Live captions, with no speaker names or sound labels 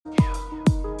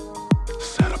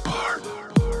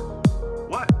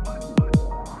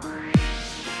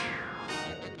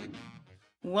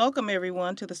Welcome,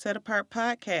 everyone, to the Set Apart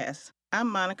Podcast. I'm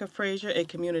Monica Frazier, a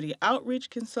community outreach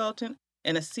consultant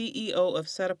and a CEO of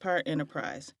Set Apart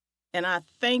Enterprise. And I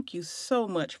thank you so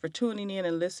much for tuning in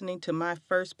and listening to my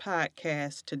first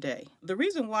podcast today. The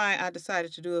reason why I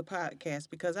decided to do a podcast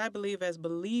because I believe as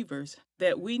believers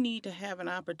that we need to have an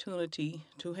opportunity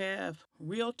to have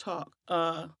real talk,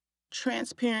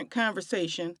 transparent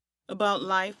conversation about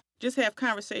life, just have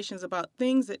conversations about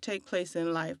things that take place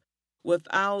in life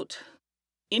without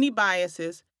any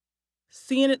biases,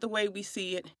 seeing it the way we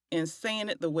see it and saying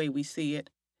it the way we see it,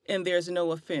 and there's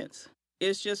no offense.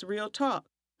 It's just real talk.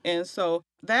 And so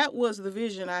that was the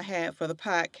vision I had for the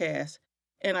podcast.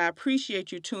 And I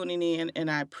appreciate you tuning in and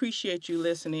I appreciate you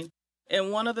listening.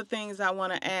 And one of the things I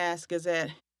want to ask is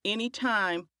that any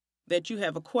time that you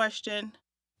have a question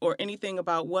or anything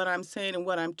about what I'm saying and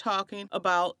what I'm talking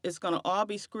about, it's going to all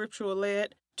be scriptural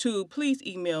led, to please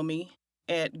email me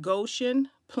at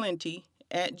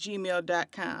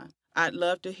goshenplenty@gmail.com. I'd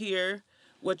love to hear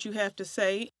what you have to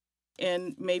say,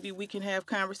 and maybe we can have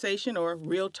conversation or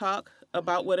real talk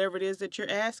about whatever it is that you're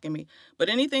asking me. But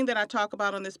anything that I talk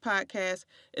about on this podcast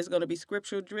is going to be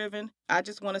scriptural driven. I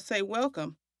just want to say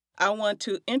welcome. I want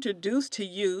to introduce to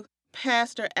you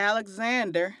Pastor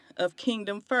Alexander of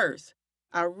Kingdom First.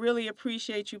 I really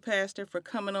appreciate you, Pastor, for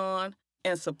coming on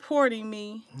and supporting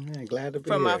me. Glad to be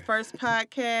for here. my first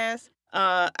podcast.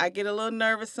 I get a little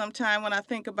nervous sometimes when I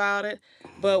think about it.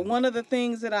 But one of the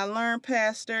things that I learned,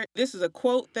 Pastor, this is a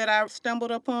quote that I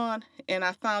stumbled upon and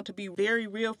I found to be very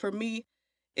real for me,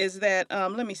 is that,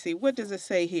 let me see, what does it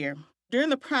say here? During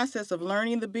the process of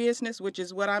learning the business, which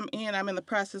is what I'm in the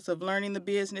process of learning the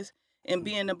business and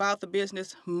being about the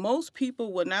business, most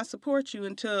people will not support you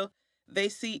until they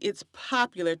see it's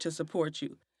popular to support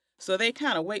you. So they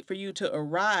kind of wait for you to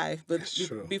arrive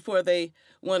before they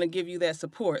want to give you that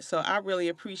support. So I really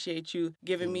appreciate you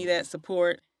giving me that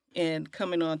support and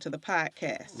coming on to the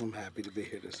podcast. I'm happy to be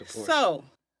here to support. So,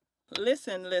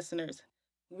 listen, listeners,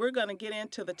 we're going to get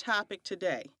into the topic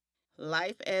today.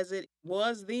 Life as it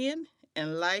was then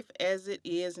and life as it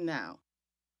is now.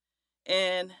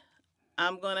 And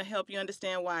I'm going to help you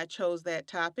understand why I chose that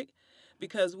topic,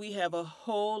 because we have a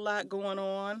whole lot going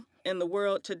on in the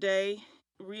world today.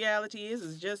 Reality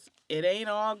is just, it ain't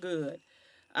all good.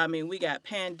 I mean, we got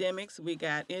pandemics, we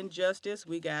got injustice,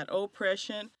 we got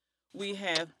oppression, we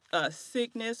have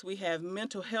sickness, we have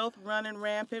mental health running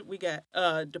rampant, we got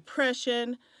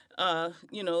depression, the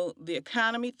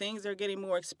economy, things are getting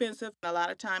more expensive. A lot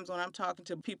of times when I'm talking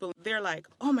to people, they're like,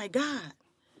 oh my God,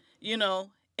 and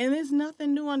there's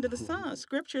nothing new under the sun.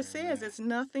 Scripture says it's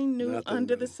nothing new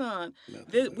under the sun.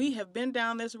 We have been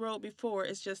down this road before.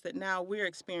 It's just that now we're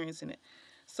experiencing it.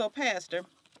 So, Pastor.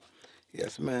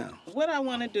 Yes, ma'am. What I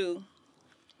want to do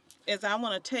is I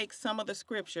want to take some of the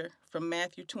scripture from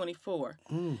Matthew 24.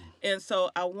 And so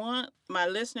I want my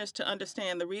listeners to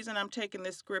understand the reason I'm taking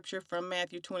this scripture from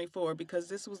Matthew 24, because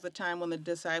this was the time when the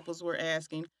disciples were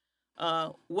asking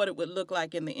what it would look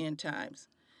like in the end times.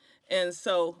 And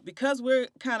so because we're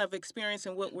kind of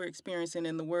experiencing what we're experiencing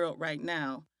in the world right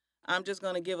now, I'm just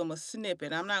going to give them a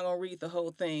snippet. I'm not going to read the whole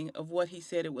thing of what he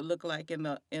said it would look like in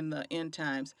the end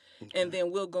times. Okay. And then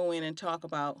we'll go in and talk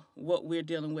about what we're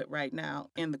dealing with right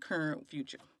now in the current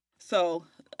future. So,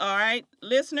 all right,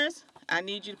 listeners, I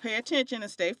need you to pay attention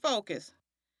and stay focused.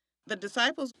 The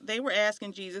disciples, they were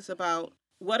asking Jesus about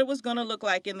what it was going to look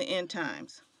like in the end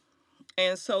times.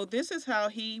 And so this is how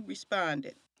he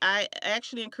responded. I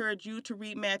actually encourage you to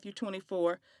read Matthew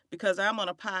 24 because I'm on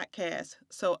a podcast,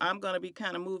 so I'm going to be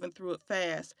kind of moving through it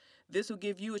fast. This will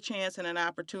give you a chance and an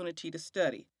opportunity to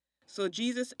study. So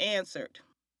Jesus answered,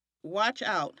 "Watch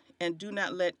out and do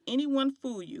not let anyone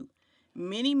fool you.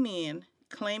 Many men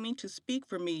claiming to speak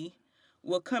for me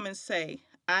will come and say,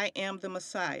 'I am the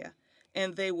Messiah,'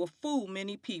 and they will fool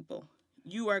many people.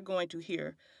 You are going to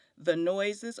hear the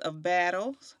noises of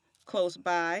battles close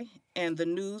by and the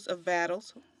news of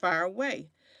battles far away.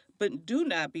 But do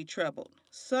not be troubled.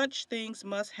 Such things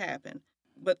must happen,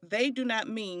 but they do not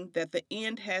mean that the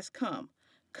end has come.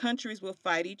 Countries will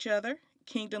fight each other.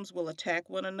 Kingdoms will attack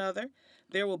one another.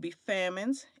 There will be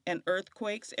famines and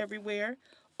earthquakes everywhere.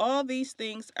 All these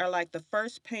things are like the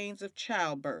first pains of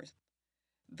childbirth.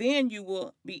 Then you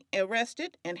will be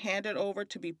arrested and handed over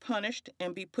to be punished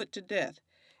and be put to death.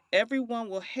 Everyone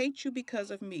will hate you because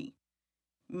of me.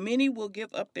 Many will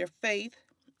give up their faith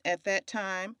at that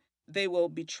time. They will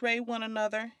betray one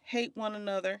another, hate one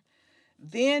another.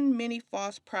 Then many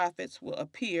false prophets will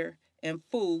appear and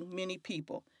fool many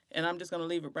people." And I'm just going to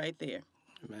leave it right there.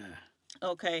 Amen.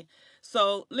 Okay,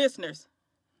 so listeners,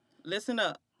 listen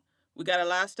up. We got a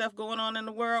lot of stuff going on in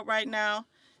the world right now,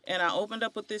 And I opened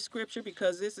up with this scripture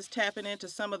because this is tapping into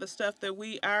some of the stuff that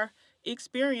we are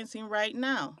experiencing right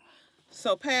now.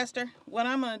 So, Pastor, what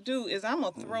I'm going to do is I'm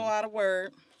going to throw out a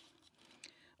word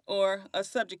or a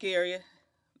subject area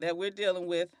that we're dealing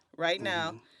with right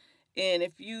now. And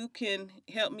if you can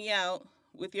help me out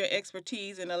with your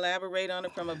expertise and elaborate on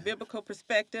it from a biblical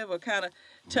perspective or kind of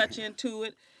touch into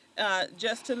it,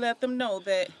 just to let them know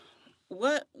that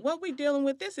what we're dealing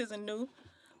with, this isn't new.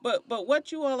 But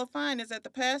what you all will find is that the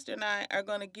pastor and I are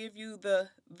going to give you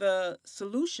the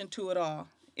solution to it all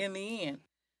in the end.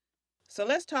 So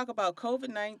let's talk about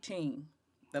COVID-19,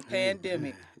 the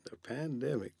pandemic. The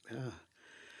pandemic.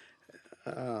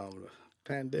 The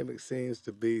pandemic seems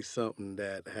to be something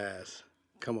that has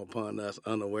come upon us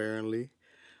unawarely.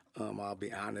 I'll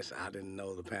be honest. I didn't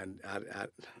know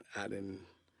I didn't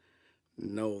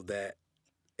know that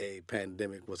a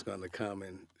pandemic was going to come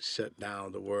and shut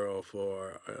down the world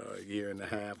for a year and a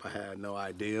half. I had no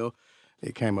idea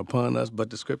it came upon us,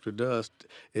 but the scripture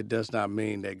it does not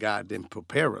mean that God didn't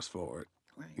prepare us for it.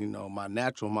 Right. You know, my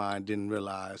natural mind didn't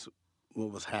realize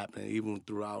what was happening even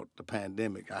throughout the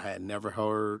pandemic. I had never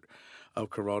heard of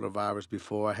coronavirus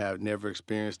before. I had never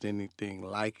experienced anything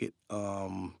like it.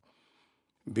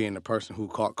 Being a person who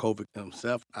caught COVID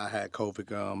himself, I had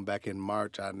COVID back in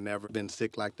March. I'd never been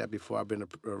sick like that before. I've been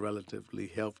a relatively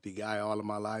healthy guy all of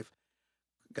my life.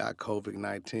 Got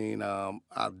COVID-19.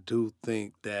 I do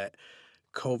think that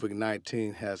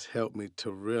COVID-19 has helped me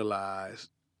to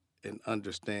realize and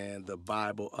understand the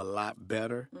Bible a lot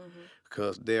better,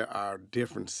 because there are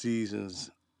different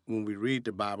seasons. When we read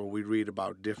the Bible, we read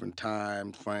about different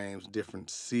time frames,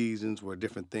 different seasons where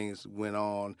different things went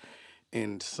on.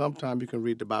 And sometimes you can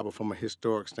read the Bible from a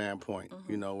historic standpoint,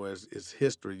 you know, as it's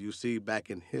history. You see, back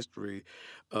in history,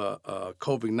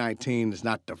 COVID-19 is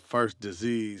not the first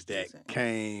disease that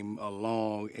came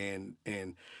along and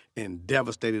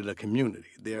devastated a community.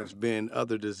 There's been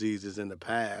other diseases in the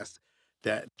past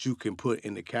that you can put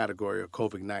in the category of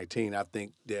COVID-19. I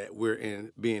think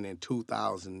that being in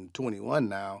 2021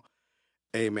 now,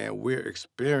 we're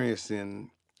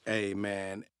experiencing,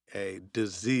 a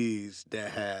disease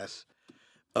that has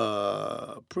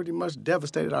pretty much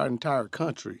devastated our entire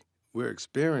country. We're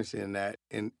experiencing that,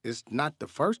 and it's not the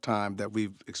first time that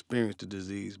we've experienced the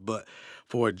disease, but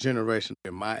for a generation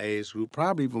in my age group,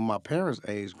 probably even my parents'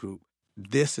 age group,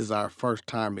 this is our first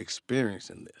time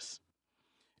experiencing this.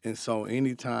 And so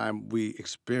anytime we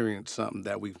experience something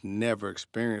that we've never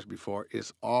experienced before,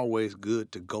 it's always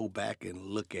good to go back and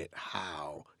look at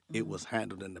how it was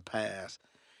handled in the past.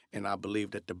 And I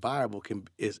believe that the Bible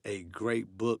is a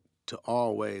great book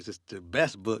it's the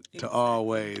best book to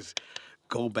always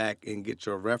go back and get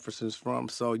your references from.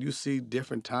 So you see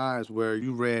different times where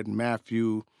you read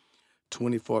Matthew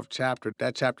 24th chapter.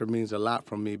 That chapter means a lot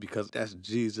for me because that's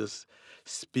Jesus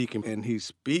speaking, and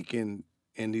he's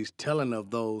telling of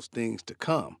those things to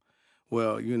come.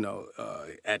 Well,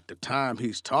 at the time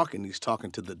he's talking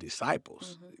to the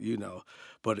disciples,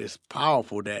 but it's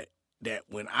powerful that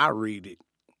when I read it,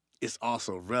 it's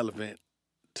also relevant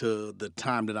to the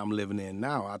time that I'm living in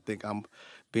now. I think I'm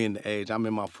being the age, I'm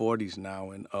in my 40s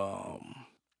now, and I'm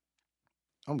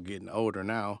getting older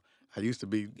now. I used to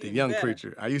be the young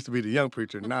preacher.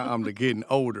 Now I'm the getting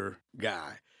older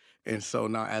guy. And so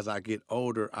now as I get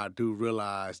older, I do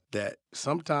realize that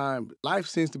sometimes life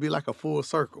seems to be like a full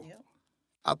circle. Yep.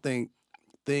 I think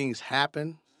things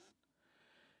happen,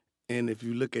 and if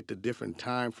you look at the different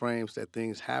time frames that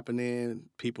things happen in,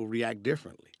 people react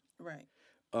differently. Right.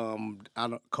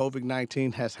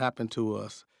 COVID-19 has happened to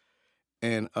us,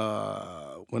 and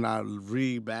when I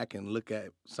read back and look at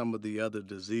some of the other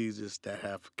diseases that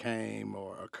have came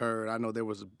or occurred, I know there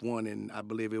was one in, I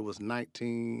believe it was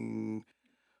around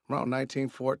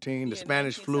 1914. The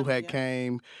Spanish flu had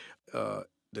came.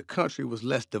 The country was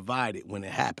less divided when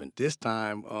it happened. This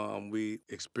time we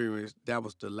experienced, that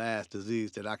was the last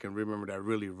disease that I can remember that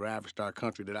really ravaged our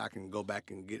country, that I can go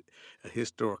back and get a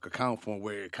historic account from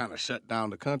where it kind of shut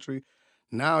down the country.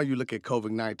 Now you look at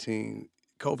COVID-19.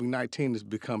 COVID-19 has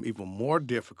become even more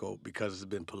difficult because it's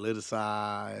been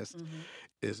politicized.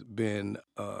 It's been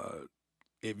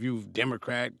if you're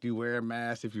Democrat, you wear a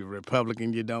mask. If you're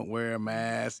Republican, you don't wear a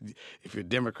mask. If you're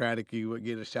Democratic, you would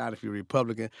get a shot. If you're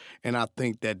Republican. And I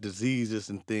think that diseases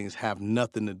and things have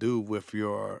nothing to do with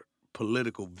your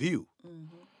political view.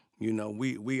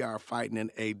 We are fighting in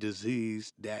a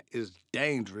disease that is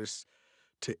dangerous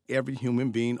to every human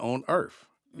being on earth.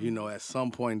 At some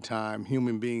point in time,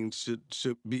 human beings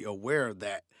should be aware of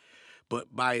that.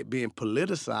 But by it being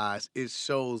politicized, it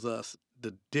shows us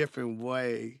the different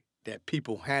way that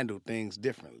people handle things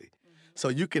differently. So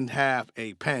you can have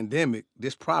a pandemic.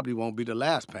 This probably won't be the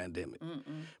last pandemic.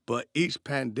 But each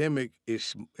pandemic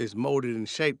is molded and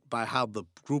shaped by how the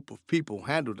group of people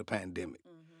handle the pandemic.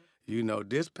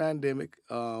 This pandemic,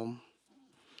 to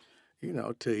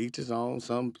each his own.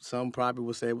 Some probably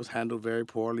would say it was handled very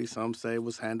poorly. Some say it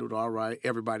was handled all right.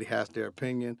 Everybody has their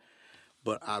opinion.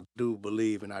 But I do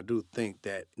believe and I do think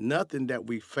that nothing that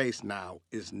we face now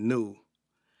is new.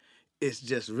 It's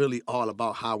just really all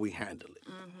about how we handle it.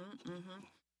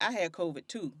 I had COVID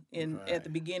too at the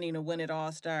beginning of when it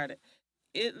all started.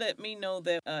 It let me know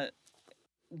that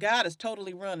God is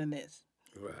totally running this.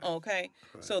 Right. Okay?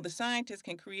 Right. So the scientists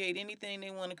can create anything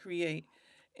they want to create,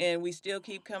 and we still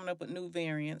keep coming up with new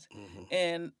variants.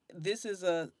 And this is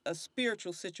a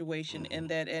spiritual situation, in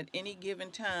that at any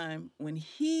given time, when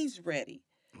he's ready,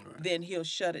 then he'll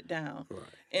shut it down.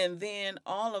 And then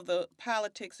all of the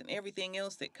politics and everything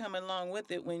else that come along with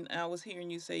it, when I was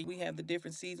hearing you say we have the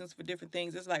different seasons for different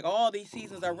things, it's like all these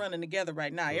seasons are running together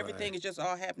right now. Everything is just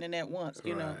all happening at once,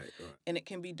 you know. And it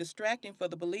can be distracting for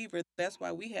the believer. That's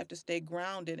why we have to stay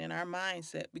grounded in our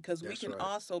mindset, because we can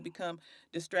also become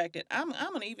distracted. I'm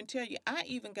going to even tell you, I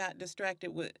even got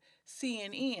distracted with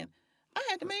CNN. I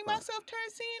had to make myself turn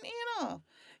CNN off.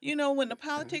 When the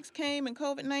politics came and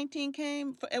COVID-19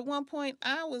 came, at one point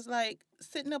I was like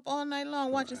sitting up all night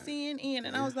long watching CNN,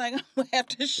 and I was like, I'm gonna have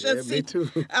to shut. Me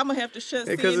too. I'm gonna have to shut.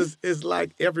 Because it's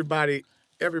like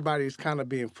everybody's kind of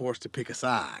being forced to pick a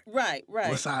side. Right.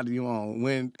 What side are you on?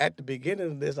 When at the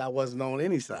beginning of this, I wasn't on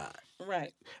any side.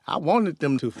 Right. I wanted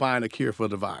them to find a cure for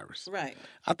the virus. Right.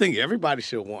 I think everybody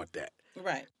should want that.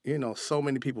 Right. So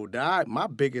many people died. My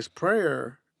biggest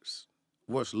prayer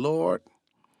was, Lord,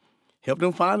 help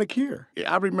them find a cure.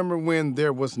 I remember when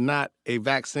there was not a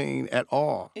vaccine at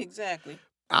all. Exactly.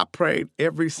 I prayed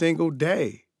every single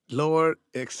day, Lord,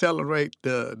 accelerate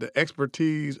the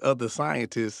expertise of the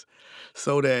scientists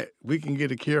so that we can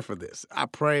get a cure for this. I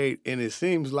prayed, and it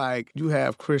seems like you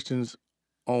have Christians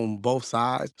on both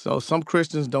sides. So some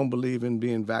Christians don't believe in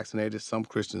being vaccinated. Some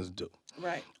Christians do.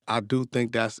 Right. I do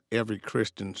think that's every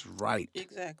Christian's right.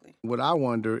 Exactly. What I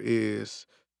wonder is,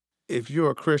 if you're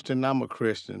a Christian, I'm a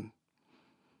Christian,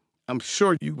 I'm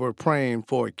sure you were praying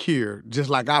for a cure just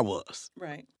like I was.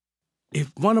 Right.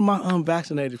 If one of my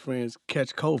unvaccinated friends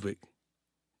catch COVID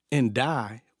and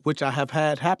die, which I have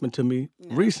had happen to me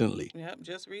recently. Yep,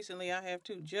 just recently I have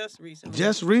too. Just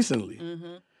recently.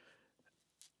 Mm-hmm.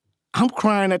 I'm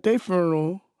crying at their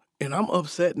funeral, and I'm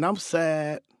upset and I'm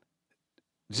sad,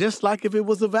 just like if it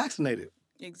was a vaccinated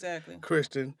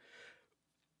Christian.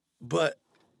 But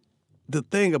the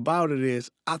thing about it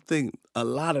is, I think a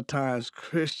lot of times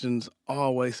Christians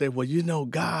always say, well,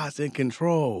 God's in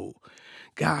control.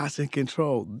 God's in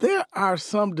control. There are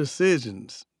some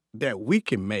decisions that we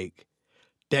can make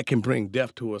that can bring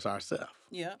death to us ourselves.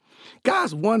 Yeah.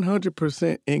 God's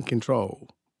 100% in control.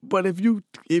 But if you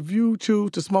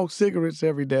choose to smoke cigarettes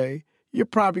every day, you're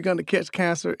probably going to catch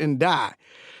cancer and die.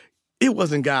 It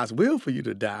wasn't God's will for you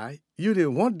to die. You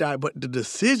didn't want to die, but the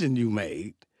decision you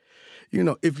made,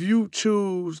 if you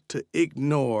choose to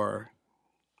ignore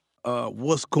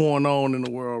what's going on in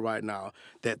the world right now,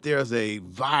 that there's a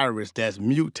virus that's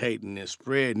mutating and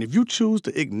spreading, if you choose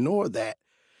to ignore that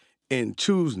and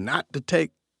choose not to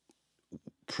take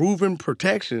proven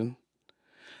protection,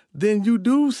 then you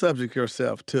do subject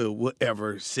yourself to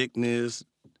whatever sickness,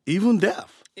 even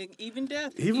death. Even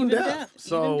death.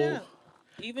 So,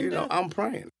 I'm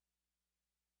praying.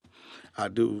 I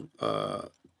do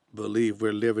believe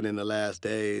we're living in the last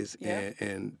days,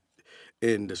 and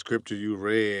in the scripture you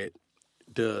read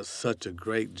does such a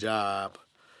great job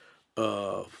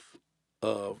of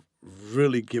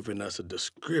really giving us a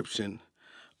description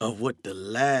of what the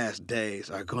last days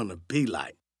are going to be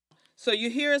like. So you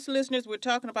hear us, listeners, we're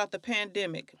talking about the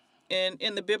pandemic. And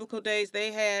in the biblical days,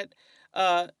 they had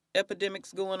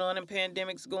epidemics going on and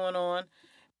pandemics going on.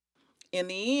 In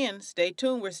the end, stay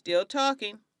tuned, we're still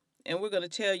talking, and we're going to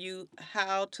tell you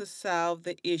how to solve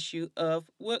the issue of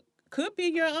what could be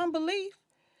your unbelief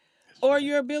or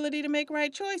your ability to make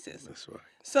right choices. That's right.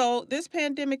 So this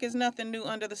pandemic is nothing new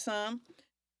under the sun.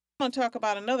 I'm going to talk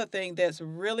about another thing that's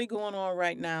really going on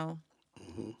right now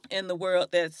in the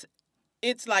world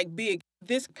it's like big.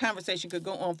 This conversation could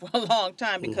go on for a long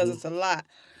time because it's a lot.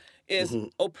 Is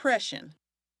oppression.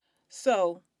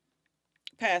 So,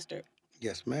 Pastor.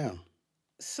 Yes, ma'am.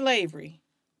 Slavery.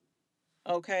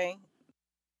 Okay?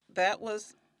 That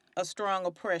was a strong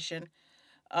oppression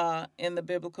in the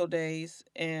biblical days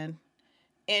and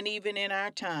even in our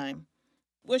time.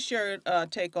 What's your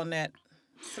take on that?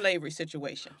 slavery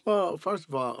situation? Well, first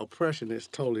of all, oppression is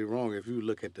totally wrong. If you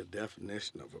look at the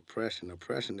definition of oppression,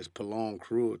 oppression is prolonged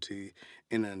cruelty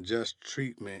and unjust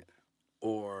treatment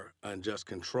or unjust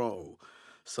control.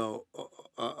 So,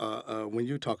 when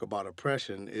you talk about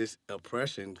oppression,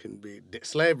 oppression can be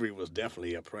slavery was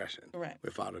definitely oppression, Right.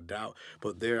 without a doubt.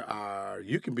 But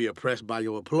you can be oppressed by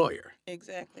your employer.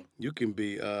 Exactly. You can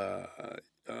be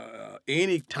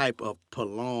any type of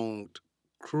prolonged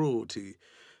cruelty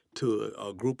to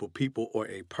a group of people or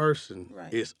a person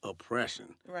Right. is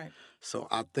oppression. Right. So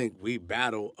I think we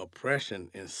battle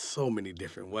oppression in so many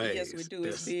different ways. Yes, we do.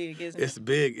 It's big, isn't it? It's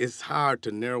big. It's hard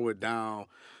to narrow it down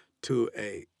to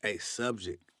a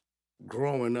subject.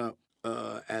 Growing up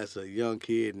as a young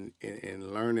kid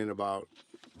and learning about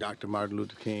Dr. Martin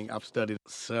Luther King, I've studied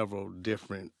several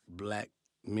different black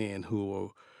men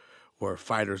who were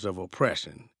fighters of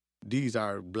oppression. These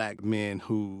are black men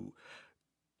who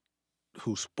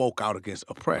spoke out against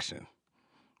oppression.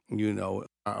 You know,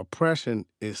 oppression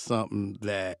is something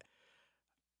that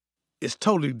is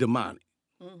totally demonic.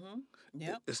 Mm-hmm.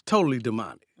 Yep. It's totally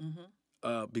demonic.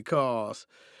 Mm-hmm. Because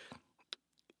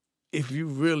if you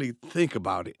really think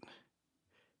about it,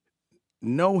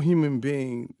 no human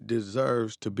being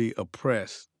deserves to be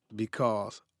oppressed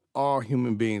because all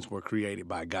human beings were created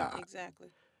by God. Exactly.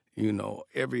 You know,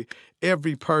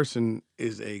 every person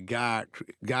is a God.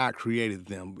 God created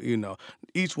them. You know,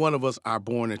 each one of us are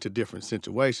born into different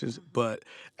situations, but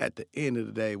at the end of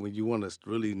the day, when you want to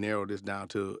really narrow this down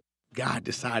to, God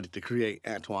decided to create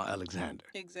Antoine Alexander.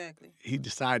 Exactly. He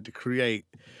decided to create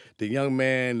the young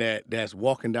man that's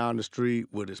walking down the street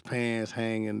with his pants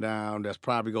hanging down, that's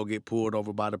probably going to get pulled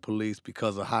over by the police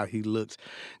because of how he looks.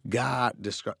 God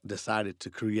decided to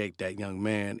create that young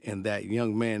man, and that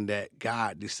young man that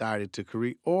God decided to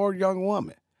create, or young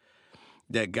woman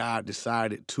that God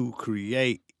decided to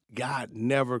create, God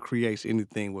never creates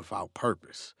anything without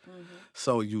purpose. Mm-hmm.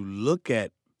 So you look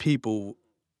at people,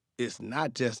 it's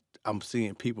not just I'm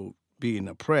seeing people being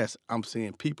oppressed, I'm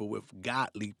seeing people with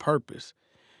godly purpose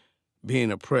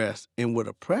being oppressed. And what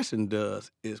oppression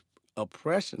does is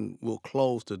oppression will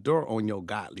close the door on your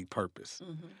godly purpose.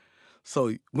 Mm-hmm.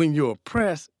 So when you're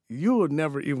oppressed, you will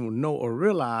never even know or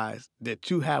realize that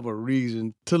you have a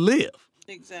reason to live.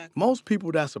 Exactly. Most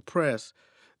people that's oppressed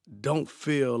don't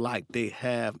feel like they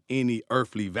have any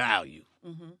earthly value.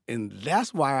 Mm-hmm. And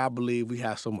that's why I believe we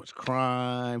have so much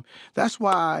crime. That's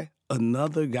why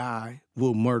another guy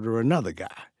will murder another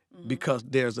guy, because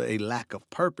there's a lack of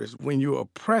purpose. When you're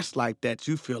oppressed like that,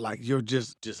 you feel like you're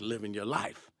just living your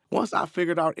life. Once I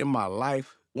figured out in my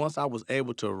life, once I was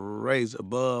able to raise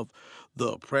above the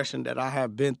oppression that I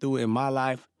have been through in my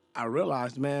life, I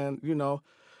realized, man, you know,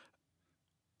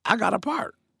 I got a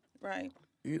part. Right.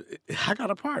 I got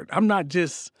a part. I'm not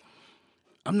just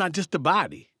a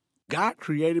body. God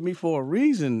created me for a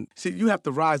reason. See, you have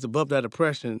to rise above that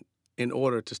oppression in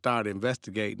order to start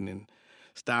investigating and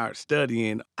start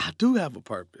studying. I do have a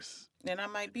purpose. And I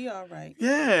might be all right.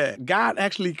 Yeah, God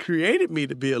actually created me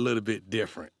to be a little bit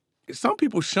different. Some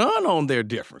people shun on their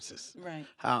differences. Right.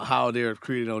 How they're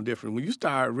created on different. When you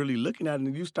start really looking at it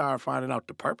and you start finding out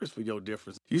the purpose for your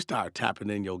difference, you start tapping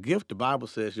in your gift. The Bible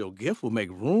says your gift will make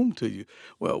room to you.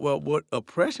 Well, what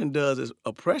oppression does is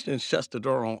oppression shuts the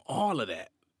door on all of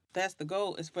that. That's the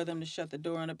goal, is for them to shut the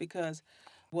door on it, because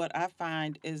what I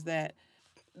find is that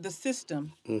the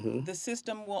system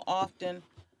will often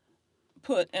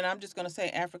put, and I'm just going to say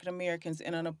African Americans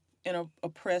in an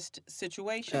oppressed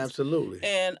situation. Absolutely.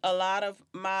 And a lot of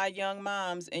my young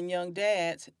moms and young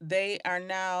dads, they are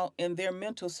now in their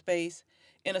mental space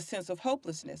in a sense of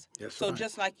hopelessness. That's so right.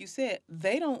 Just like you said,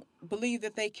 they don't believe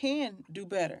that they can do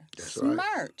better. That's Smart.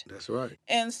 Right. That's right.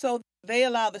 And so they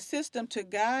allow the system to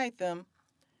guide them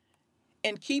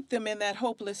and keep them in that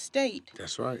hopeless state.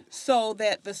 That's right. So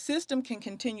that the system can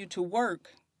continue to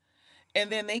work, and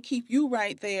then they keep you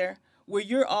right there where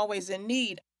you're always in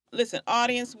need. Listen,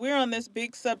 audience, we're on this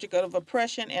big subject of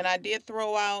oppression, and I did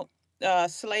throw out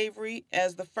slavery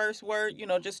as the first word, you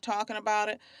know, just talking about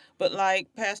it. But like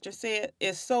Pastor said,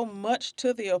 it's so much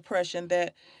to the oppression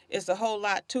that it's a whole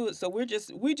lot to it. So we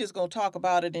just going to talk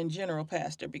about it in general,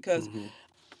 Pastor, because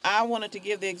I wanted to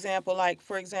give the example, like,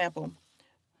 for example,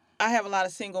 I have a lot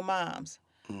of single moms.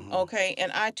 Okay,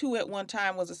 and I too at one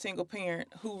time was a single parent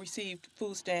who received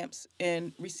food stamps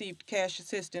and received cash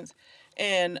assistance.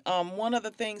 And one of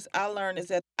the things I learned is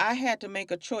that I had to make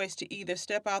a choice to either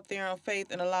step out there on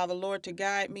faith and allow the Lord to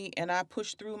guide me and I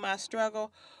push through my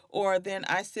struggle, or then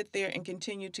I sit there and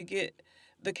continue to get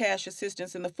the cash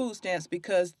assistance and the food stamps,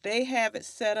 because they have it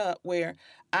set up where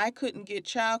I couldn't get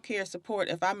child care support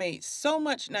if I made so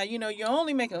much. Now, you know, you're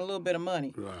only making a little bit of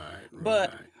money. Right.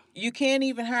 But You can't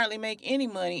even hardly make any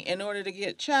money in order to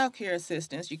get child care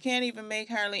assistance. You can't even make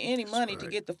hardly any money to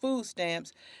get the food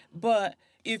stamps. But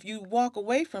if you walk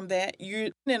away from that, you're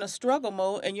in a struggle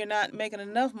mode and you're not making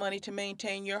enough money to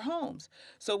maintain your homes.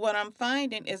 So what I'm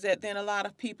finding is that then a lot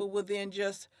of people will then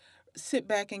just sit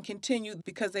back and continue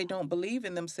because they don't believe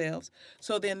in themselves.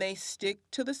 So then they stick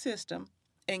to the system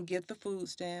and get the food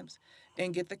stamps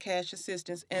and get the cash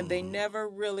assistance, and they never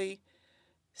really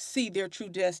see their true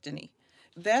destiny.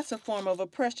 That's a form of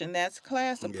oppression. That's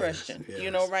class oppression,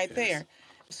 right there.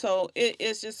 So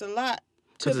it's just a lot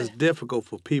to because it's difficult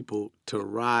for people to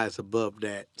rise above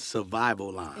that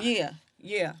survival line. Yeah,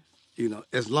 yeah.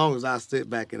 As long as I sit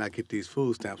back and I get these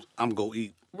food stamps, I'm going to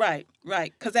eat. Right.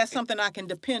 Because that's something I can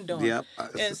depend on. Yep.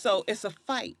 And so it's a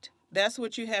fight. That's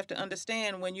what you have to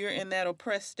understand when you're in that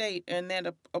oppressed state and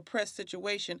that oppressed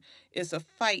situation. It's a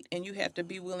fight, and you have to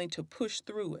be willing to push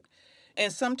through it.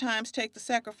 And sometimes take the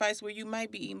sacrifice where you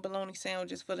might be eating bologna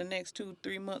sandwiches for the next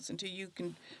 2-3 months until you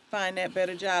can find that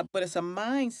better job. But it's a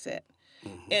mindset.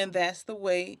 And that's the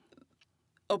way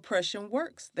oppression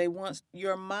works. They want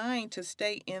your mind to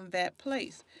stay in that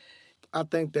place. I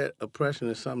think that oppression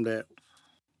is something that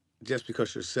just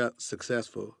because you're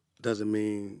successful doesn't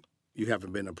mean you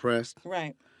haven't been oppressed.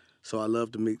 Right. So I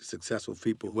love to meet successful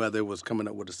people, whether it was coming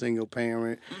up with a single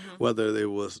parent, whether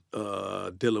it was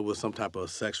dealing with some type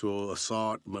of sexual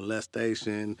assault,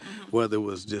 molestation, whether it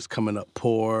was just coming up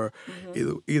poor.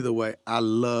 Either way, I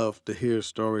love to hear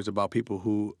stories about people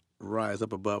who rise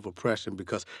up above oppression,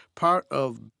 because part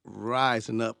of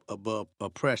rising up above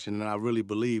oppression, and I really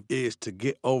believe, is to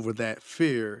get over that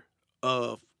fear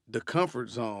of the comfort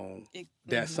zone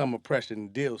that some oppression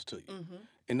deals to you.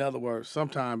 In other words,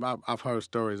 sometimes I've heard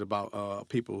stories about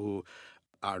people who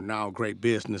are now great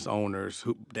business owners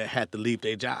that had to leave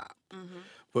their job.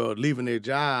 Well, leaving their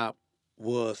job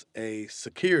was a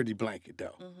security blanket,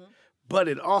 though. But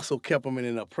it also kept them in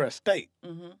an oppressed state.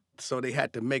 So they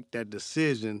had to make that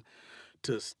decision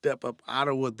to step up out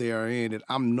of what they are in, and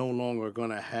I'm no longer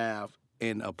going to have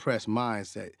an oppressed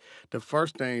mindset. The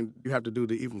first thing you have to do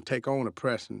to even take on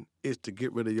oppression is to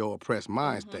get rid of your oppressed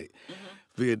mind state.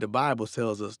 Via the Bible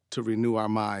tells us to renew our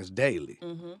minds daily.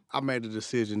 I made a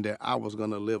decision that I was going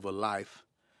to live a life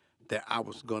that I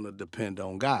was going to depend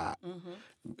on God.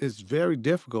 It's very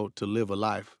difficult to live a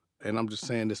life, and I'm just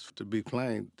saying this to be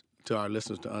plain to our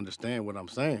listeners to understand what I'm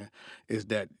saying, is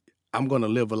that I'm going to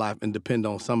live a life and depend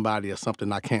on somebody or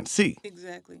something I can't see.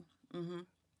 Exactly.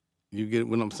 You get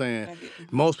what I'm saying?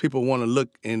 Most people want to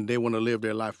look and they want to live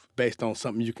their life based on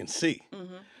something you can see.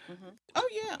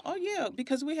 Oh yeah,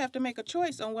 because we have to make a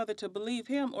choice on whether to believe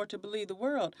him or to believe the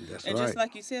world. That's and right. Just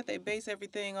like you said, they base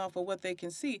everything off of what they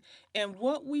can see. And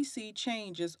what we see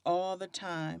changes all the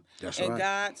time. That's and right.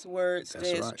 God's word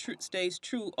That's right. stays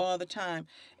true all the time.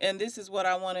 And this is what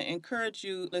I want to encourage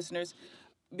you, listeners,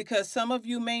 because some of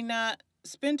you may not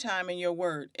spend time in your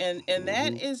word, and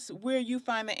that is where you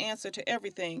find the answer to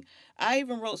everything. I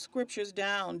even wrote scriptures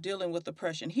down dealing with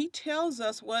oppression. He tells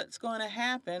us what's going to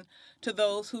happen to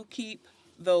those who keep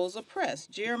those oppressed.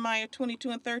 Jeremiah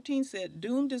 22:13 said,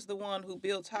 "Doomed is the one who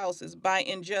builds houses by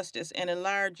injustice and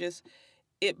enlarges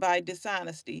it by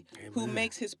dishonesty, who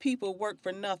makes his people work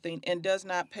for nothing and does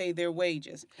not pay their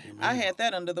wages." I had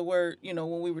that under the word,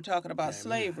 when we were talking about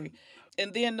slavery.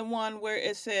 And then the one where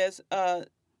it says,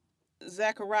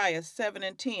 Zechariah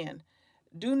 7:10,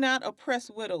 "Do not oppress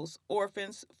widows,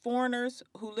 orphans, foreigners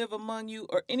who live among you,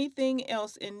 or anything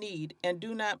else in need, and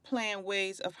do not plan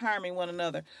ways of harming one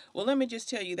another." Well, let me just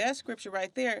tell you, that scripture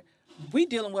right there, we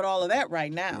dealing with all of that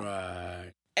right now.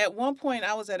 Right. At one point,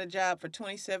 I was at a job for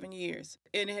 27 years,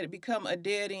 and it had become a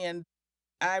dead end.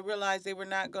 I realized they were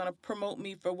not going to promote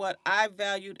me for what I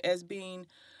valued as being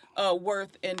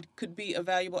worth and could be a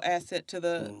valuable asset to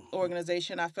the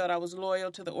organization. I felt I was loyal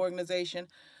to the organization,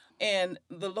 and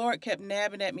the Lord kept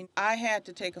nabbing at me. I had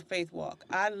to take a faith walk.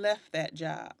 I left that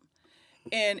job,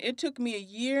 and it took me 1.5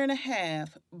 years,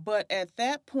 but at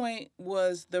that point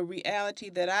was the reality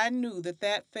that I knew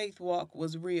that faith walk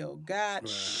was real. God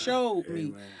showed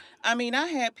me. I mean, I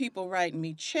had people writing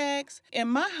me checks,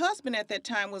 and my husband at that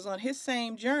time was on his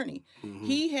same journey.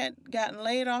 He had gotten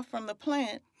laid off from the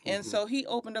plant, and so he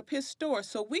opened up his store.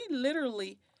 So we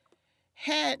literally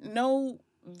had no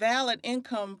valid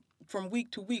income from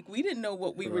week to week. We didn't know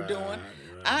what we were doing.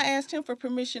 I asked him for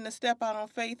permission to step out on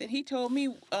faith, and he told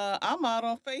me, I'm out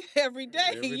on faith every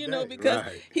day, because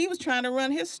he was trying to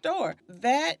run his store.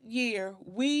 That year,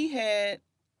 we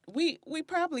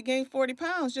probably gained 40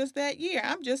 pounds just that year.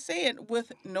 I'm just saying,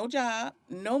 with no job,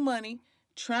 no money,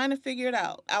 trying to figure it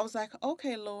out. I was like,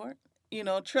 okay, Lord,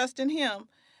 trusting him.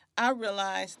 I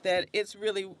realized that it's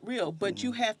really real, but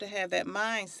you have to have that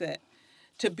mindset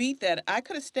to beat that. I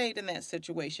could have stayed in that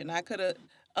situation. I could have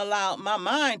allowed my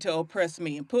mind to oppress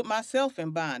me and put myself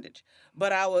in bondage,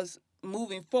 but I was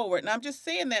moving forward. And I'm just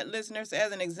saying that, listeners,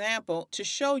 as an example to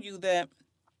show you that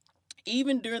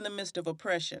even during the midst of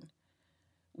oppression,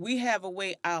 we have a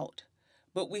way out,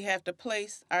 but we have to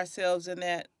place ourselves in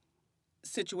that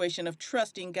situation of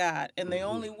trusting God. And the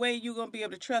only way you're going to be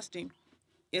able to trust Him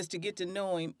is to get to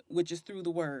know Him, which is through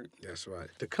the Word. That's right.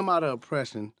 To come out of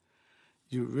oppression,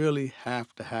 you really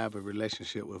have to have a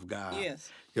relationship with God.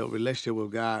 Yes. Your relationship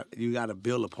with God, you got to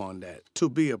build upon that. To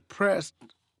be oppressed,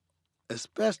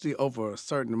 especially over a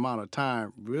certain amount of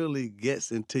time, really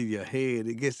gets into your head.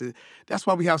 That's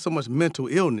why we have so much mental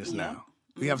illness now.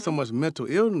 We have so much mental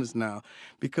illness now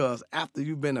because after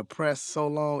you've been oppressed so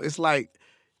long, it's like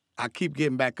I keep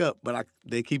getting back up, but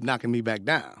they keep knocking me back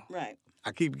down. Right.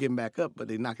 I keep getting back up, but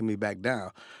they're knocking me back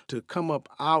down. To come up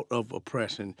out of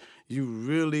oppression, you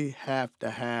really have to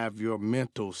have your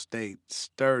mental state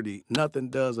sturdy. Nothing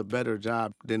does a better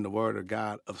job than the Word of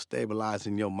God of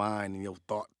stabilizing your mind and your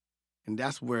thought. And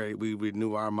that's where we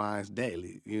renew our minds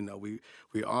daily. You know, we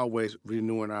always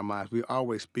renewing our minds. We're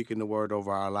always speaking the word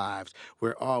over our lives.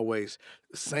 We're always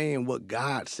saying what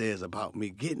God says about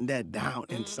me, getting that down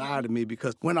inside of me.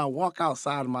 Because when I walk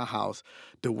outside of my house,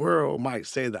 the world might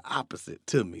say the opposite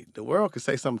to me. The world could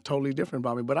say something totally different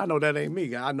about me, but I know that ain't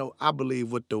me. I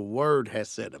believe what the word has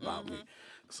said about me.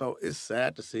 So it's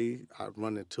sad to see. I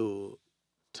run into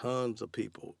tons of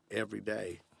people every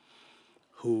day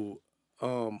who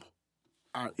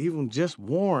are even just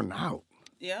worn out.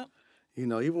 Yeah. You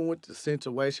know, even with the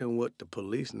situation with the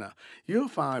police now, you'll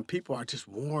find people are just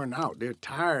worn out. They're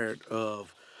tired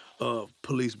of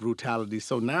police brutality.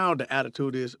 So now the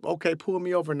attitude is, okay, pull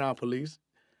me over now, police.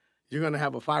 You're going to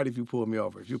have a fight if you pull me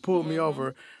over. If you pull me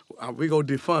over, we're going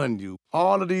to defund you.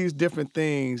 All of these different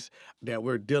things that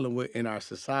we're dealing with in our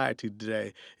society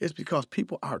today is because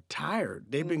people are tired.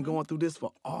 They've been going through this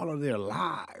for all of their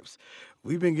lives.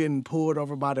 We've been getting pulled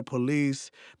over by the police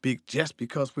just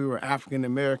because we were African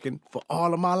American for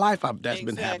all of my life. That's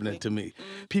been happening to me.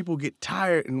 People get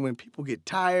tired, and when people get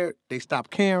tired, they stop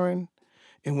caring.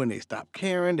 And when they stop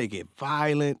caring, they get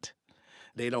violent.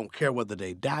 They don't care whether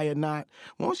they die or not.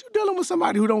 Once you're dealing with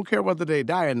somebody who don't care whether they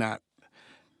die or not,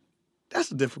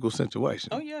 that's a difficult situation.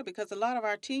 Oh, yeah, because a lot of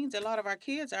our teens, a lot of our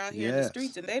kids are out here in the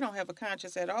streets, and they don't have a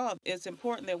conscience at all. It's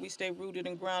important that we stay rooted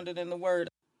and grounded in the Word.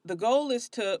 The goal is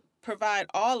to provide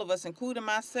all of us, including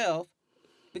myself,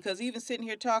 because even sitting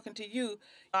here talking to you,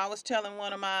 I was telling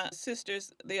one of my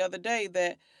sisters the other day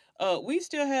that we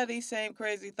still have these same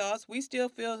crazy thoughts. We still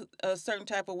feel a certain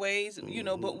type of ways,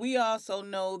 but we also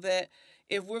know that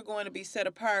if we're going to be set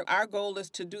apart, our goal is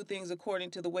to do things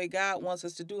according to the way God wants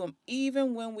us to do them,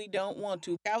 even when we don't want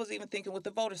to. I was even thinking with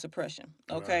the voter suppression,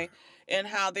 okay, right, and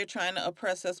how they're trying to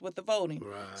oppress us with the voting,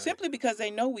 right, simply because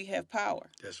they know we have power.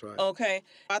 That's right. Okay.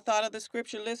 I thought of the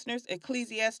scripture, listeners,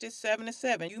 Ecclesiastes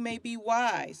 7:7. You may be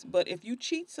wise, but if you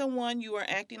cheat someone, you are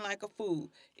acting like a fool.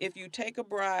 If you take a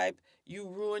bribe, you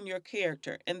ruin your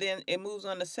character. And then it moves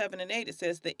on to 7 and 8. It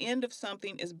says the end of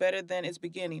something is better than its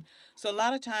beginning. So a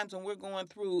lot of times when we're going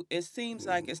through, it seems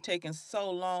like it's taking so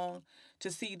long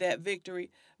to see that victory,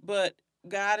 but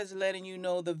God is letting you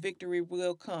know the victory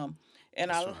will come.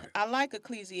 And I like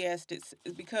Ecclesiastes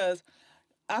because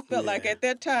I felt like at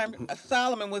that time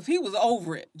Solomon was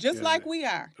over it, just like we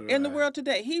are in the world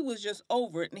today. He was just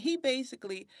over it, and he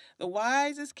basically, the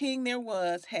wisest king there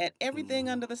was, had everything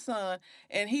under the sun,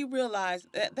 and he realized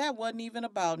that wasn't even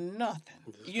about nothing,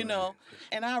 know.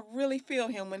 And I really feel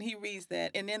him when he reads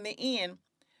that. And in the end,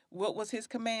 what was his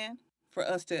command? For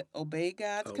us to obey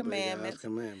God's commandments.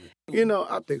 You know,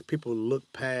 I think people look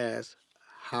past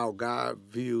how God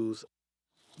views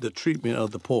the treatment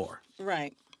of the poor.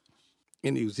 Right.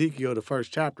 In Ezekiel, the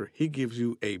first chapter, he gives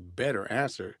you a better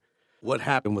answer. What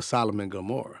happened with Sodom and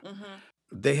Gomorrah?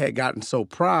 They had gotten so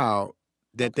proud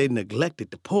that they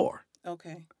neglected the poor.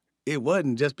 Okay. It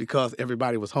wasn't just because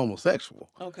everybody was homosexual.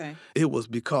 Okay. It was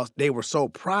because they were so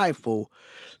prideful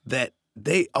that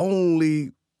they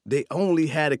only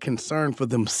had a concern for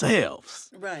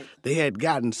themselves. Right. They had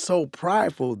gotten so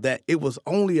prideful that it was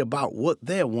only about what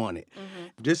they wanted.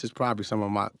 This is probably some of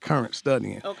my current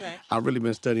studying. Okay. I've really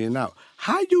been studying out.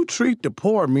 How you treat the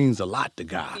poor means a lot to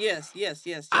God. Yes.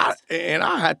 And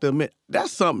I have to admit,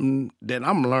 that's something that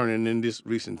I'm learning in this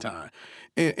recent time.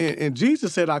 And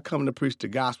Jesus said, I come to preach the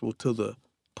gospel to the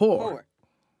poor.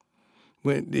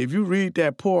 If you read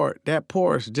that poor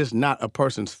is just not a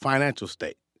person's financial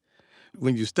state.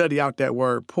 When you study out that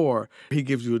word poor, he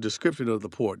gives you a description of the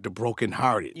poor, the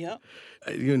brokenhearted. Yep.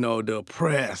 The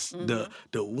oppressed, the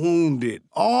wounded,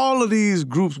 all of these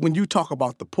groups, when you talk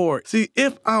about the poor, see,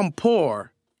 if I'm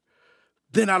poor,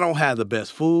 then I don't have the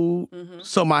best food,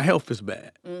 so my health is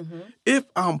bad. If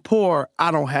I'm poor,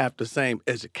 I don't have the same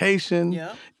education.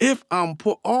 Yep. If I'm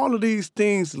poor, all of these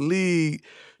things lead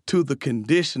to the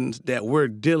conditions that we're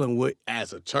dealing with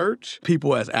as a church,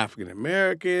 people as African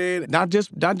American, not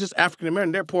just African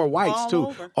American, they're poor whites All too,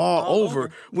 over. all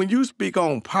over. When you speak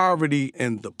on poverty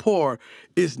and the poor,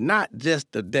 it's not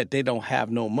just that they don't have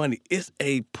no money. It's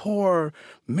a poor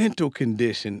mental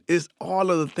condition. It's all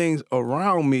of the things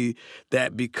around me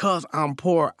that because I'm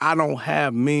poor, I don't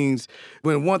have means.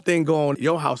 When one thing go on,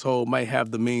 your household might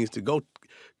have the means to go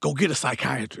get a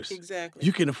psychiatrist. Exactly.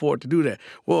 You can afford to do that.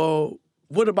 Well,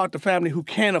 what about the family who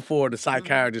can't afford a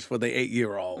psychiatrist for their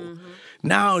 8-year-old?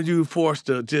 Now you're forced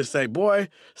to just say, boy,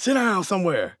 sit down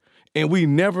somewhere. And we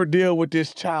never deal with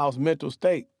this child's mental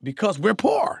state because we're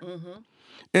poor.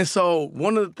 And so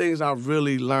one of the things I've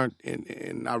really learned,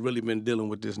 and I've really been dealing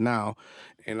with this now,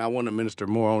 and I want to minister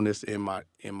more on this in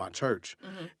my church,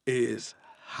 is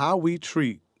how we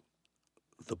treat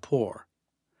the poor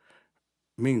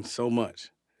means so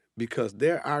much. Because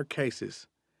there are cases,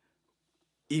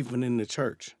 even in the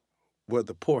church, where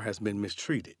the poor has been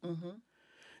mistreated.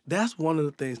 That's one of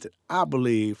the things that I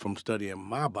believe from studying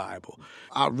my Bible.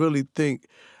 I really think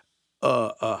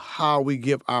how we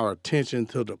give our attention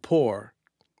to the poor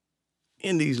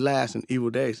in these last and evil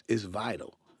days is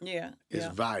vital. Yeah. It's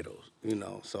vital,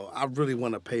 So I really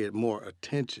want to pay more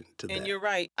attention to that. And you're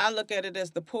right. I look at it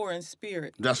as the poor in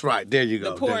spirit. That's right. There you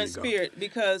go. The poor in spirit,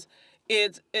 because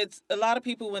it's a lot of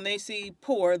people, when they see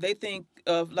poor, they think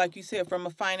of, like you said, from a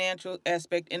financial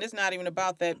aspect, and it's not even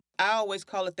about that. I always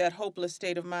call it that hopeless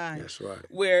state of mind. That's right.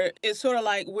 Where it's sort of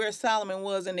like where Solomon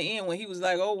was in the end, when he was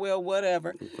like, oh, well,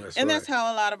 whatever. That's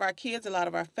how a lot of our kids, a lot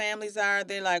of our families are.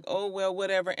 They're like, oh, well,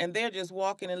 whatever. And they're just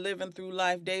walking and living through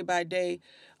life day by day,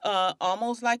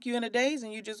 almost like you in a daze,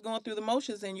 and you're just going through the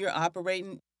motions, and you're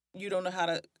operating. You don't know how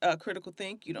to critical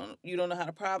think. You don't know how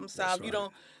to problem solve. That's right.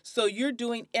 So you're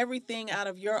doing everything out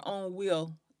of your own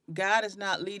will. God is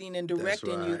not leading and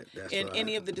directing you in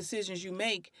any of the decisions you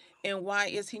make. And why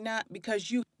is he not? Because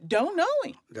you don't know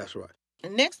him. That's right. The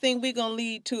next thing we're going to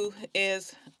lead to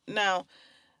is, now,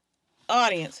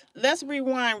 audience, let's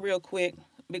rewind real quick,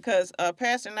 because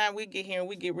Pastor and I, we get here and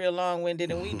we get real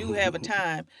long-winded, and we do have a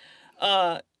time.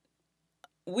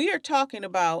 We are talking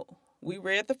about, we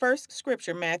read the first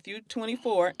scripture, Matthew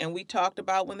 24, and we talked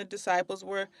about when the disciples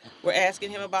were asking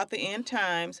him about the end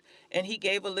times, and he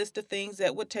gave a list of things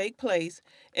that would take place.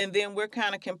 And then we're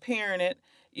kind of comparing it,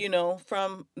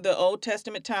 from the Old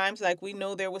Testament times. Like, we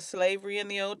know there was slavery in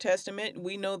the Old Testament.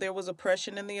 We know there was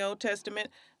oppression in the Old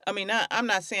Testament. I mean, I'm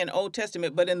not saying Old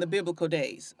Testament, but in the biblical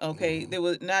days, okay? There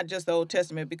was not just the Old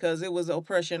Testament, because it was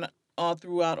oppression all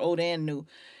throughout Old and New.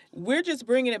 We're just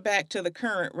bringing it back to the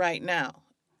current right now,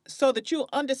 so that you'll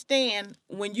understand,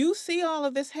 when you see all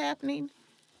of this happening,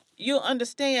 you'll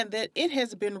understand that it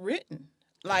has been written.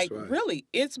 Like, really,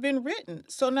 it's been written.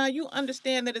 So now you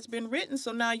understand that it's been written.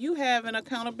 So now you have an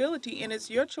accountability, and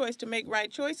it's your choice to make right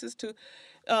choices to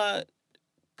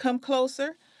come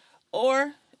closer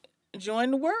or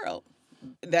join the world.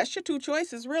 That's your two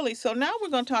choices, really. So now we're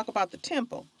going to talk about the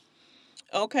temple.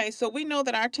 Okay, so we know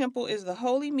that our temple is the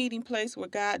holy meeting place where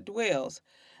God dwells,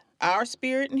 our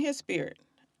spirit and his spirit.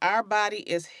 Our body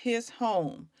is his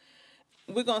home.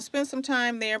 We're going to spend some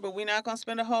time there, but we're not going to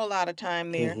spend a whole lot of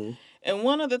time there. And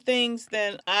one of the things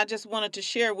that I just wanted to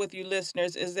share with you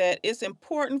listeners is that it's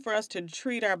important for us to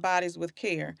treat our bodies with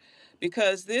care,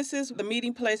 because this is the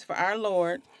meeting place for our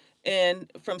Lord.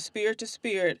 And from spirit to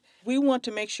spirit, we want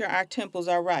to make sure our temples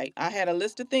are right. I had a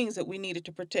list of things that we needed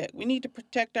to protect. We need to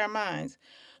protect our minds.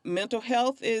 Mental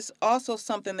health is also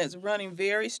something that's running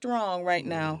very strong right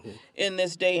now in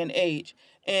this day and age.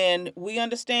 And we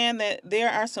understand that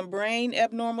there are some brain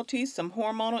abnormalities, some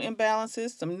hormonal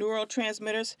imbalances, some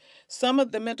neurotransmitters. Some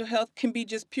of the mental health can be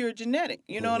just pure genetic.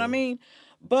 You know what I mean?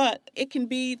 But it can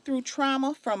be through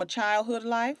trauma from a childhood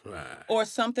life, or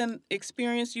something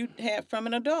experience you had from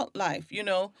an adult life,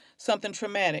 something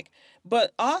traumatic.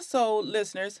 But also,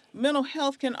 listeners, mental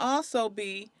health can also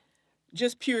be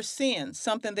just pure sin,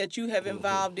 something that you have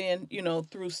involved in,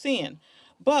 through sin.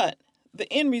 But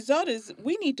the end result is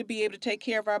we need to be able to take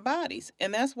care of our bodies.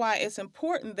 And that's why it's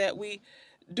important that we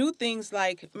do things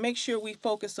like make sure we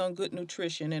focus on good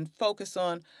nutrition, and focus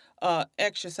on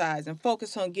exercise, and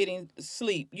focus on getting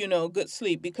sleep, good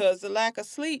sleep, because the lack of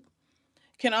sleep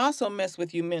can also mess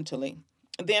with you mentally.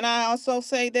 Then I also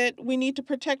say that we need to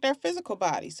protect our physical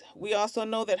bodies. We also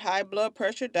know that high blood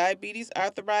pressure, diabetes,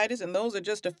 arthritis, and those are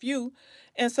just a few,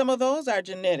 and some of those are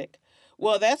genetic.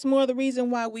 Well, that's more the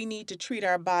reason why we need to treat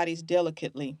our bodies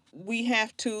delicately. We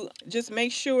have to just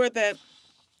make sure that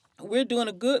we're doing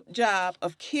a good job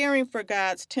of caring for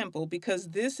God's temple, because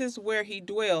this is where he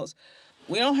dwells.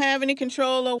 We don't have any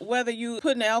control of whether you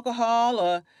putting alcohol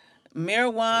or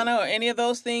marijuana or any of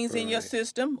those things in your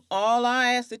system. All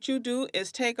I ask that you do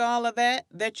is take all of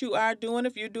that you are doing,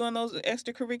 if you're doing those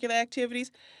extracurricular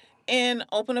activities, and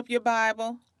open up your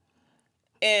Bible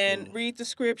and read the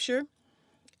scripture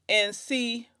and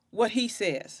see what he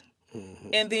says.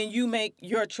 And then you make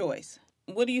your choice.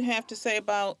 What do you have to say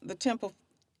about the temple,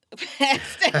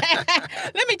 Pastor?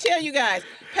 Let me tell you guys,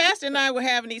 Pastor and I were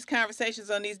having these conversations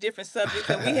on these different subjects,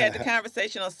 and we had the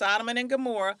conversation on Sodom and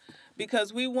Gomorrah,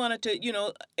 because we wanted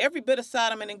to, every bit of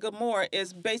Sodom and Gomorrah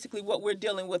is basically what we're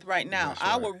dealing with right now. That's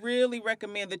I right. would really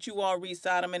recommend that you all read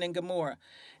Sodom and Gomorrah.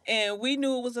 And we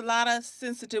knew it was a lot of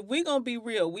sensitive. We're going to be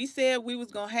real. We said we was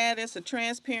going to have this a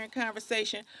transparent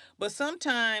conversation, but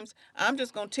sometimes I'm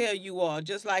just going to tell you all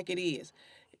just like it is.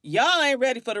 Y'all ain't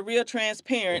ready for the real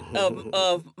transparent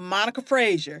of Monica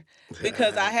Frazier,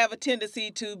 because I have a tendency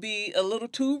to be a little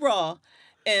too raw.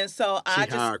 And so I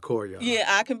just hardcore, y'all. Yeah,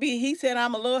 I can be. He said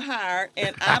I'm a little hard,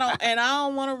 and I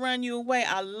don't want to run you away.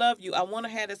 I love you. I want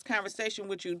to have this conversation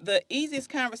with you. The easiest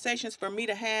conversations for me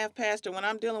to have, Pastor, when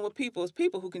I'm dealing with people, is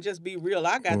people who can just be real.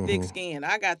 I got thick skin.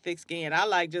 I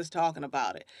like just talking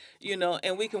about it,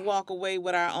 and we can walk away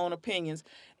with our own opinions.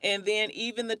 And then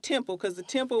even the temple, because the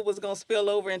temple was going to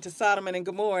spill over into Sodom and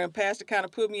Gomorrah, and Pastor kind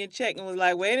of put me in check and was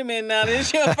like, wait a minute now, this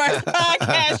is your first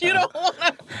podcast. You don't want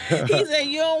to, he said,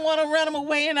 you don't want to run them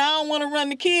away, and I don't want to run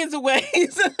the kids away.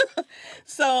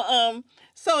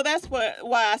 So that's why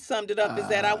I summed it up, is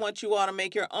that I want you all to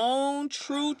make your own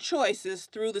true choices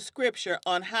through the scripture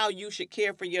on how you should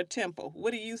care for your temple.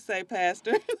 What do you say,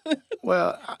 Pastor?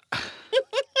 Well,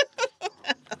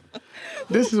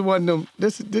 this is one of them.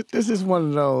 This is one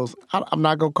of those. I'm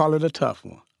not gonna call it a tough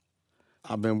one.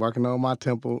 I've been working on my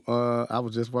temple. I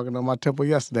was just working on my temple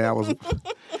yesterday.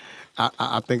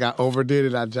 I think I overdid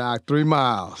it. I jogged 3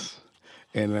 miles,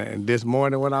 and this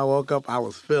morning when I woke up, I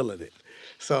was feeling it.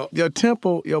 So your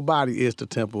temple, your body is the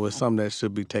temple. It's something that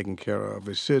should be taken care of.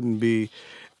 It shouldn't be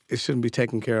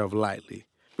taken care of lightly.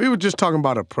 We were just talking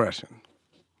about oppression,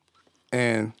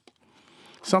 and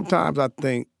sometimes I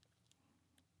think,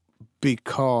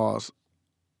 because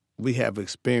we have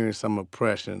experienced some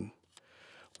oppression,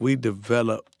 we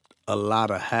develop a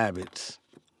lot of habits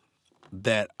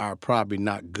that are probably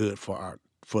not good for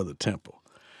the temple.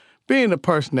 Being a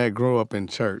person that grew up in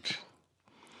church,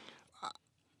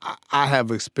 I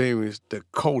have experienced the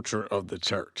culture of the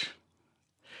church.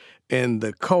 And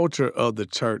the culture of the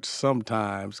church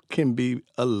sometimes can be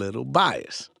a little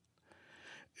biased.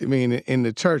 I mean, in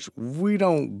the church, we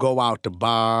don't go out to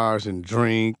bars and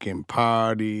drink and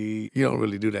party. You don't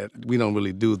really do that. We don't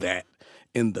really do that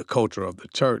in the culture of the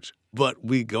church. But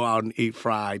we go out and eat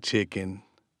fried chicken.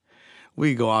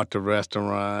 We go out to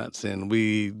restaurants, and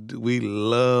we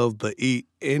love to eat,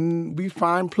 and we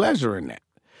find pleasure in that.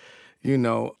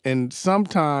 And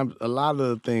sometimes a lot of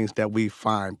the things that we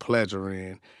find pleasure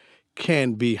in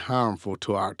can be harmful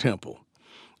to our temple.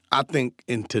 I think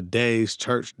in today's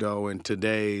church, though, in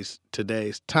today's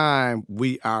time,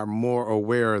 we are more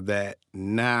aware of that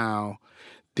now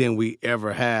than we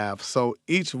ever have. So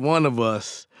each one of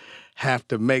us have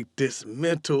to make this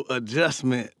mental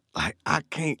adjustment. Like, I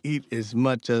can't eat as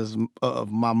much as of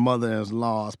my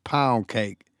mother-in-law's pound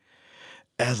cake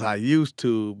as I used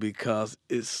to, because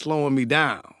it's slowing me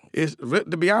down. It's,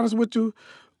 to be honest with you,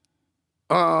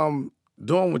 doing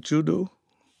what you do,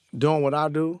 doing what I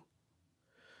do,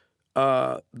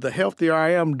 the healthier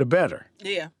I am, the better.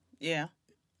 Yeah.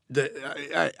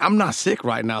 I'm not sick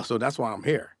right now, so that's why I'm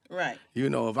here. Right.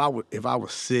 If I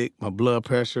was sick, my blood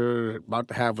pressure, about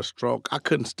to have a stroke, I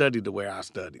couldn't study the way I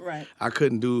study. Right. I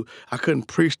couldn't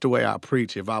preach the way I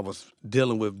preach if I was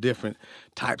dealing with different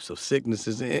types of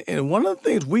sicknesses. And one of the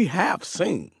things we have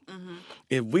seen,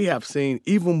 if we have seen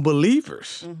even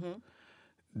believers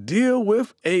deal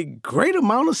with a great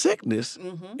amount of sickness,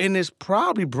 and it's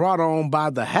probably brought on by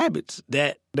the habits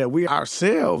that we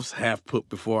ourselves have put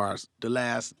before us the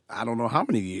last, I don't know how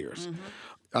many years.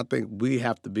 I think we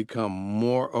have to become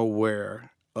more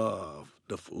aware of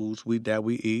the foods that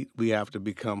we eat. We have to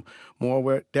become more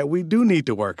aware that we do need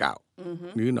to work out.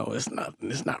 You know, it's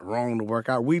not wrong to work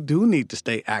out. We do need to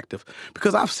stay active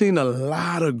because I've seen a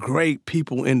lot of great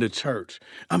people in the church.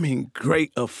 I mean,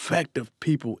 great, effective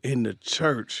people in the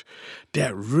church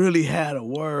that really had a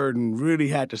word and really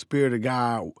had the Spirit of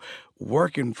God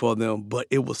working for them, but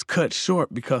it was cut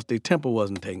short because their temple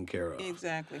wasn't taken care of.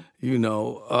 Exactly. You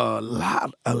know, a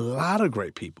lot of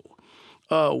great people.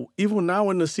 Even now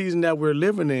in the season that we're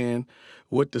living in,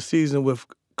 with the season with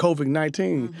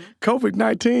COVID-19,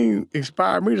 COVID-19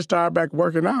 inspired me to start back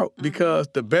working out because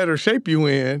the better shape you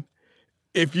in,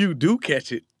 if you do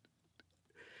catch it,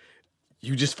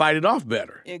 you just fight it off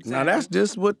better. Exactly. Now, that's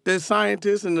just what the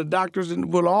scientists and the doctors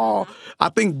and will all, I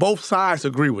think both sides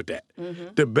agree with that.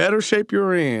 The better shape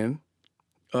you're in,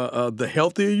 the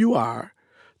healthier you are,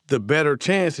 the better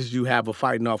chances you have of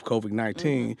fighting off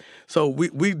COVID-19. So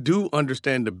we do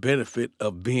understand the benefit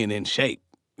of being in shape,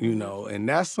 you know, and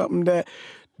that's something that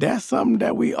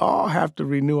we all have to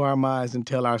renew our minds and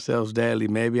tell ourselves daily,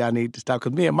 maybe I need to stop.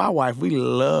 Because me and my wife, we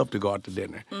love to go out to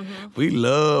dinner. We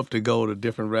love to go to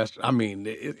different restaurants. I mean,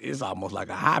 it's almost like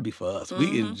a hobby for us.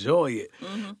 We enjoy it.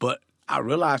 But I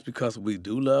realize because we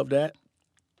do love that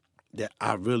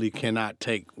I really cannot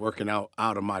take working out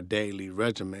of my daily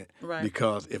regimen. Right.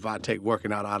 Because if I take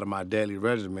working out of my daily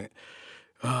regimen,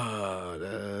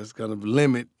 that's going to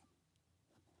limit,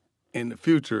 in the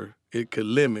future, it could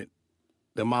limit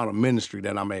the amount of ministry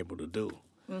that I'm able to do,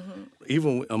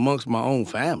 even amongst my own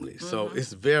family. So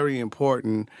it's very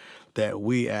important that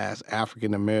we as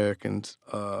African Americans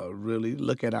really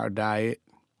look at our diet,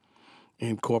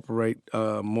 incorporate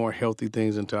more healthy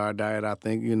things into our diet. I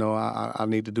think, you know, I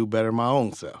need to do better my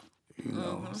own self, you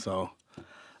know. So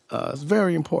it's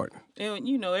very important. And,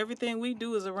 you know, everything we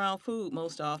do is around food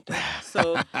most often.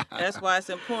 So that's why it's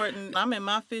important. I'm in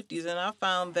my 50s, and I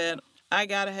found that I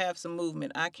got to have some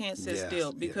movement. I can't sit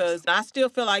still because I still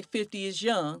feel like 50 is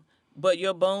young, but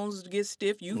your bones get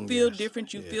stiff. You feel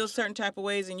different. You feel certain type of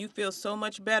ways, and you feel so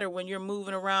much better when you're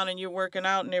moving around and you're working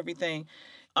out and everything.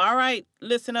 All right,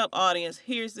 listen up, audience.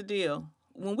 Here's the deal.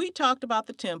 When we talked about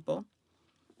the temple,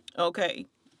 okay,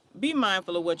 be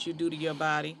mindful of what you do to your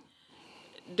body.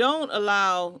 Don't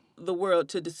allow the world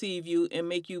to deceive you and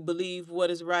make you believe what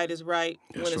is right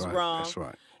when it's wrong. That's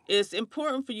right. It's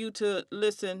important for you to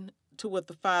listen to what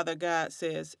the Father God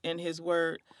says in His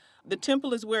Word. The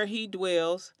temple is where He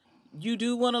dwells. You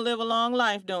do want to live a long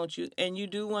life, don't you? And you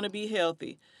do want to be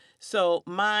healthy. So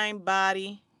mind,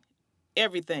 body,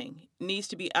 everything needs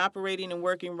to be operating and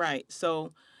working right.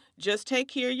 So just take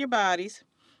care of your bodies.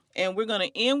 And we're going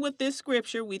to end with this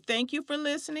scripture. We thank you for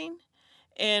listening.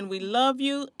 And we love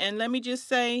you. And let me just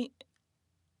say,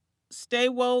 stay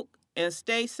woke and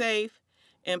stay safe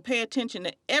and pay attention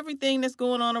to everything that's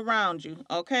going on around you,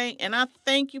 okay? And I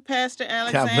thank you, Pastor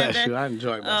Alexander. God bless you. I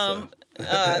enjoy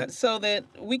myself. So that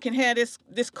we can have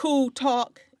this cool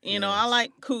talk. You know, I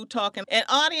like cool talking. And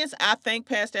audience, I thank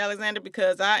Pastor Alexander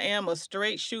because I am a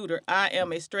straight shooter. I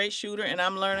am a straight shooter, and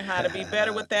I'm learning how to be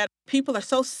better with that. People are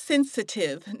so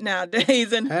sensitive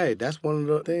nowadays. And hey, that's one of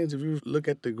the things. If you look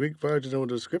at the Greek version of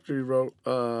the scripture he wrote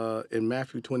in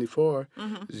Matthew 24,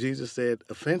 Jesus said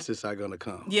offenses are going to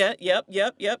come. Yep.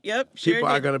 Sure People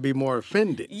are going to be more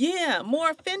offended. Yeah,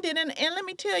 more offended. And let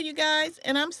me tell you guys,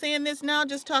 and I'm saying this now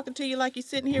just talking to you like you're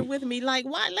sitting here with me, like,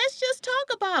 why? Let's just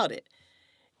talk about it.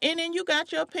 And then you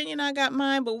got your opinion, I got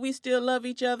mine, but we still love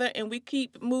each other and we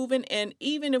keep moving. And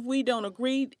even if we don't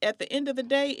agree, at the end of the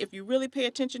day, if you really pay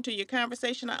attention to your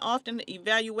conversation, I often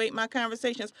evaluate my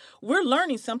conversations. We're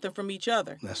learning something from each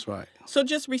other. That's right. So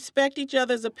just respect each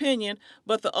other's opinion.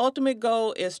 But the ultimate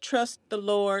goal is trust the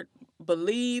Lord,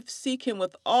 believe, seek Him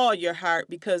with all your heart,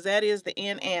 because that is the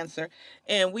end answer.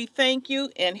 And we thank you.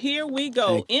 And here we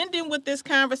go, ending with this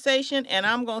conversation. And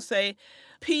I'm going to say,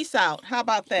 peace out. How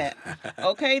about that?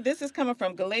 Okay, this is coming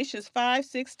from Galatians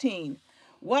 5:16.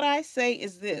 What I say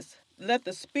is this: let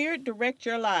the Spirit direct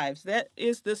your lives. That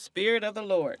is the Spirit of the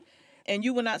Lord. And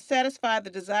you will not satisfy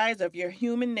the desires of your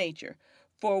human nature.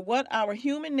 For what our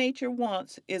human nature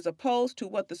wants is opposed to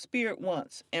what the Spirit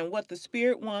wants, and what the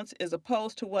Spirit wants is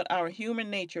opposed to what our human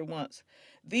nature wants.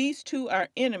 These two are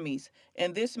enemies,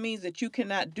 and this means that you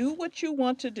cannot do what you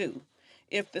want to do.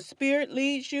 If the Spirit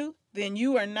leads you, then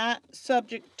you are not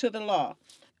subject to the law.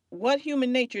 What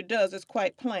human nature does is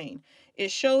quite plain.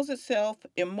 It shows itself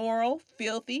immoral,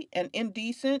 filthy, and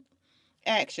indecent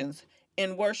actions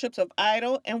in worships of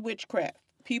idol and witchcraft.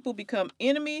 People become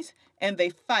enemies and they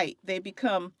fight. They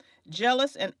become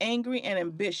jealous and angry and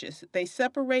ambitious. They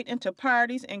separate into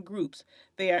parties and groups.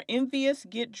 They are envious,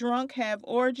 get drunk, have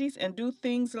orgies, and do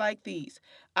things like these.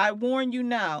 I warn you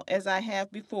now, as I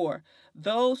have before,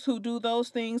 those who do those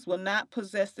things will not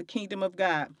possess the kingdom of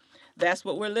God. That's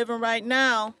what we're living right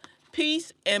now.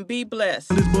 Peace and be blessed.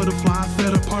 This butterfly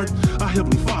set apart, our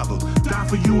Heavenly Father, die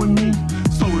for you and me.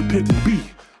 So repent and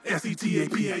be.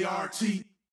 SETAPART.